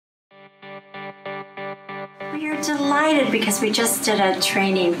you're delighted because we just did a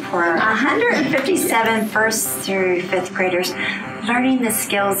training for 157 first through fifth graders learning the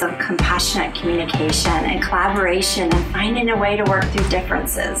skills of compassionate communication and collaboration and finding a way to work through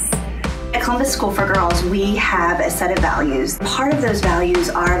differences. At Columbus School for Girls, we have a set of values. Part of those values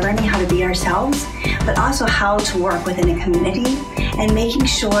are learning how to be ourselves, but also how to work within a community and making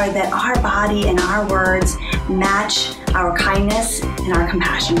sure that our body and our words match our kindness and our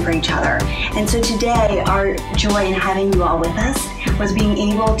compassion for each other. And so today, our joy in having you all with us was being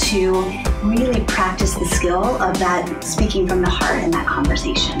able to really practice the skill of that speaking from the heart in that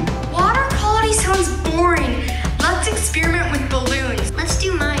conversation. Water quality sounds boring. Let's experiment with balloons. Let's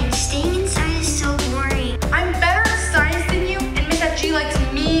do mine. Staying inside is so boring. I'm better at science than you, and Miss G likes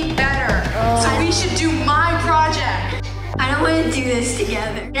me better. So we should do my project. I don't want to do this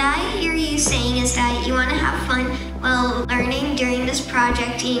together. What I hear you saying is that you want to have fun while learning during this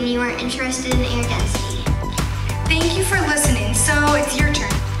project and you are interested in air density. Thank you for listening. So it's your turn.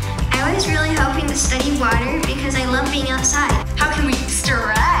 I was really hoping to study water because I love being outside. How can we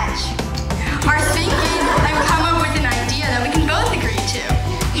stretch our thinking and come up with an idea that we can both agree to?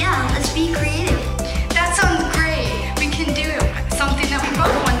 Yeah, let's be creative. That sounds great. We can do something that we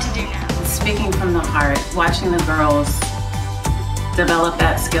both want to do now. Speaking from the heart, watching the girls develop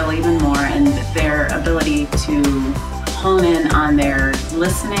that skill even more and their ability to hone in on their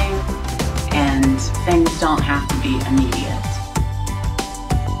listening, and things don't have to be immediate.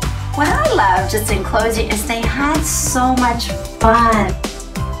 What I love, just in closing, is they had so much fun.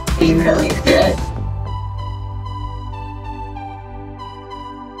 You really did.